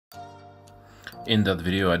In that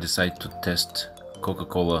video I decided to test Coca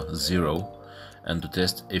Cola Zero and to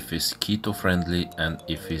test if it's keto friendly and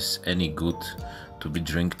if it's any good to be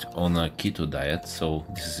drinked on a keto diet. So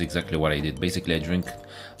this is exactly what I did. Basically I drink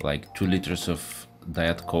like 2 liters of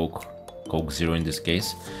Diet Coke Zero in this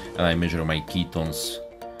case, and I measure my ketones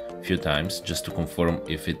a few times just to confirm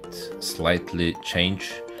if it slightly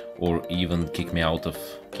change or even kick me out of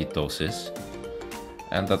ketosis.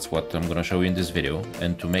 And that's what I'm gonna show you in this video.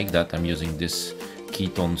 And to make that I'm using this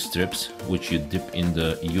ketone strips which you dip in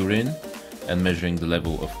the urine and measuring the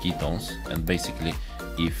level of ketones. And basically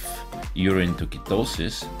if you're into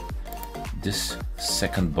ketosis, this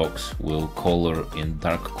second box will color in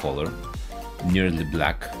dark color, nearly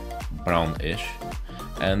black, brownish,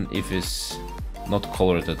 and if it's not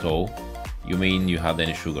colored at all, you mean you had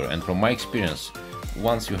any sugar. And from my experience,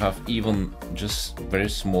 once you have even just very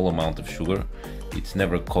small amount of sugar, it's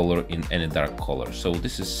never color in any dark color. So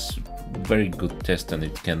this is very good test, and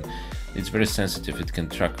it's very sensitive. It can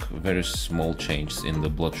track very small changes in the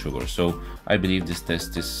blood sugar. So I believe this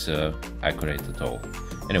test is accurate at all.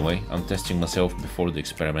 Anyway, I'm testing myself before the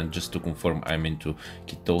experiment just to confirm I'm into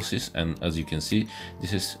ketosis, and as you can see,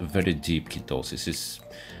 this is very deep ketosis. It's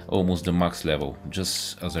almost the max level.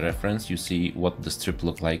 Just as a reference, you see what the strip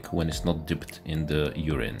look like when it's not dipped in the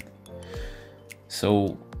urine.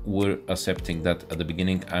 So we're accepting that at the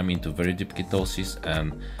beginning I'm into very deep ketosis,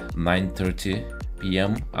 and 9:30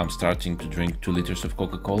 p.m. I'm starting to drink 2 liters of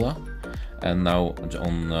Coca-Cola. And now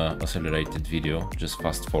on accelerated video, just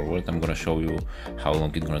fast forward, I'm gonna show you how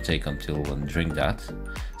long it's gonna take until I drink that.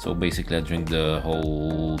 So basically I drink the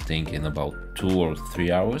whole thing in about 2 or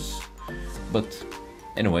 3 hours. But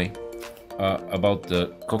anyway, about the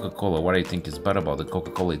Coca-Cola, what I think is bad about the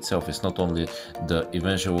Coca-Cola itself is not only the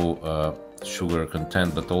eventual sugar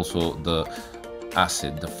content, but also the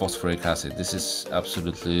acid, the phosphoric acid. This is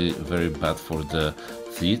absolutely very bad for the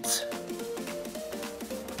teeth.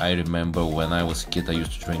 I remember when I was a kid I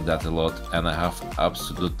used to drink that a lot, and I have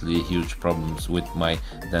absolutely huge problems with my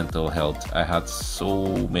dental health. I had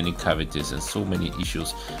so many cavities and so many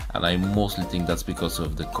issues, and I mostly think that's because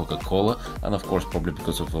of the Coca-Cola, and of course probably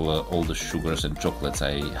because of all the sugars and chocolates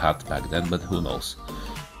I had back then, but who knows.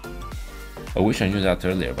 I wish I knew that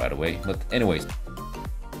earlier, by the way. But anyways,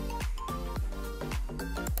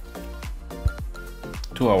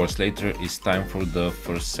 2 hours later it's time for the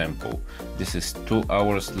first sample. This is 2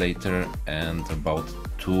 hours later and about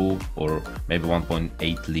 2 or maybe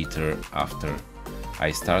 1.8 liter after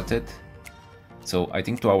I started. So I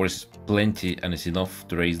think 2 hours is plenty, and it's enough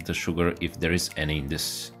to raise the sugar if there is any in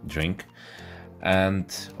this drink.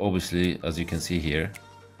 And obviously, as you can see here,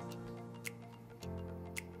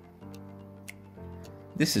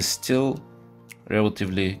 this is still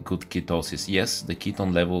relatively good ketosis. Yes, the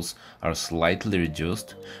ketone levels are slightly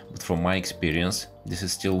reduced, but from my experience, this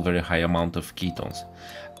is still very high amount of ketones.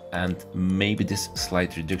 And maybe this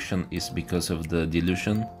slight reduction is because of the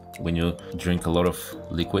dilution when you drink a lot of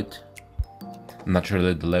liquid.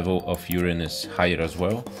 Naturally, the level of urine is higher as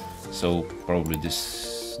well, so probably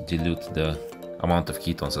this dilutes the amount of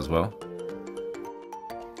ketones as well.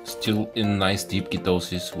 Still in nice deep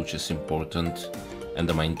ketosis, which is important and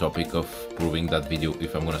the main topic of proving that video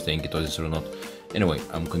if I'm gonna stay in ketosis or not. Anyway,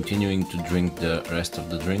 I'm continuing to drink the rest of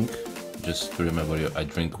the drink. Just to remember you, I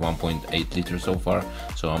drink 1.8 liters so far,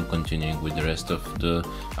 so I'm continuing with the rest of the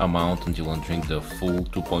amount until I drink the full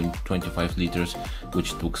 2.25 liters,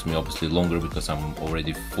 which took me obviously longer because I'm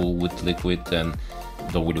already full with liquid and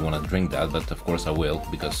don't really want to drink that, but of course I will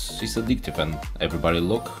because it's addictive and everybody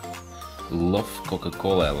love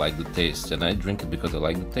Coca-Cola. I like the taste and I drink it because I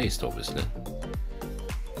like the taste, obviously.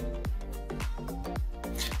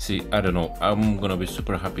 See, I don't know, I'm gonna be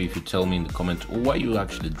super happy if you tell me in the comment why you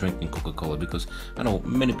actually drinking Coca-Cola, because I know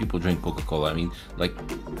many people drink Coca-Cola. I mean, like,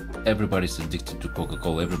 everybody's addicted to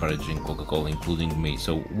Coca-Cola, everybody drink Coca-Cola, including me.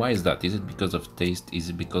 So why is that? Is it because of taste? Is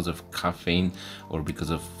it because of caffeine or because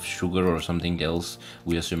of sugar or something else?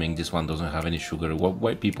 We're assuming this one doesn't have any sugar.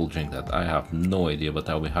 Why people drink that? I have no idea, but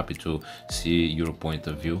I'll be happy to see your point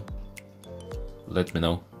of view. Let me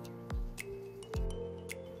know.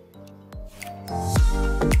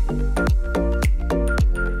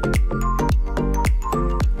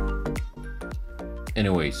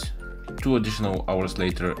 Anyways, 2 additional hours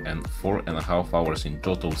later and 4.5 hours in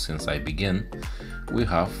total since I began, we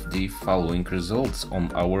have the following results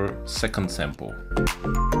on our second sample.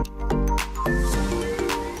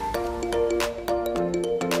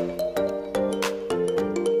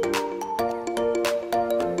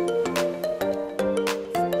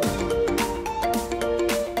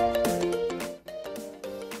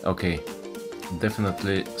 Okay,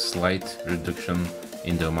 definitely slight reduction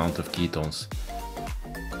in the amount of ketones,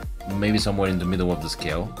 maybe somewhere in the middle of the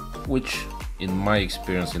scale, which in my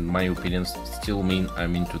experience, in my opinion, still mean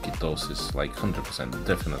I'm into ketosis, like 100%,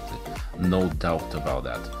 definitely, no doubt about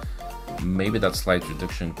that. Maybe that slight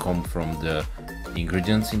reduction come from the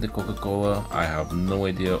ingredients in the Coca-Cola, I have no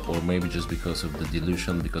idea, or maybe just because of the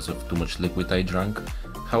dilution, because of too much liquid I drank.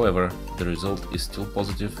 However, the result is still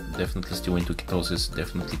positive, definitely still into ketosis,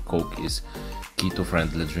 definitely Coke is keto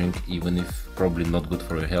friendly drink, even if probably not good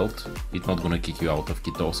for your health, it's not gonna kick you out of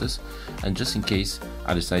ketosis. And just in case,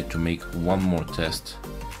 I decide to make one more test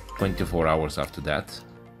 24 hours after that,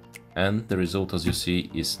 and the result, as you see,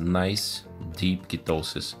 is nice deep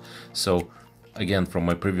ketosis. So again, from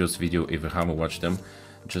my previous video, if you haven't watched them,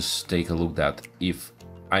 just take a look at if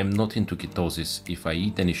I'm not into ketosis, if I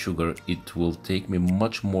eat any sugar, it will take me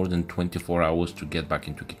much more than 24 hours to get back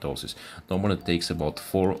into ketosis. Normally it takes about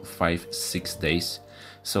 4, 5, 6 days.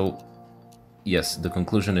 So yes, the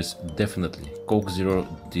conclusion is definitely Coke Zero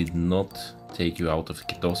did not take you out of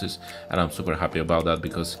ketosis, and I'm super happy about that,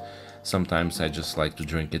 because sometimes I just like to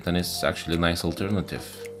drink it and it's actually a nice alternative.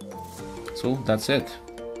 So that's it.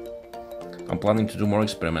 I'm planning to do more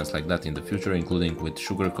experiments like that in the future, including with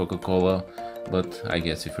sugar Coca-Cola, but I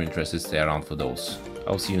guess if you're interested, stay around for those.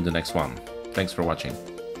 I'll see you in the next one. Thanks for watching.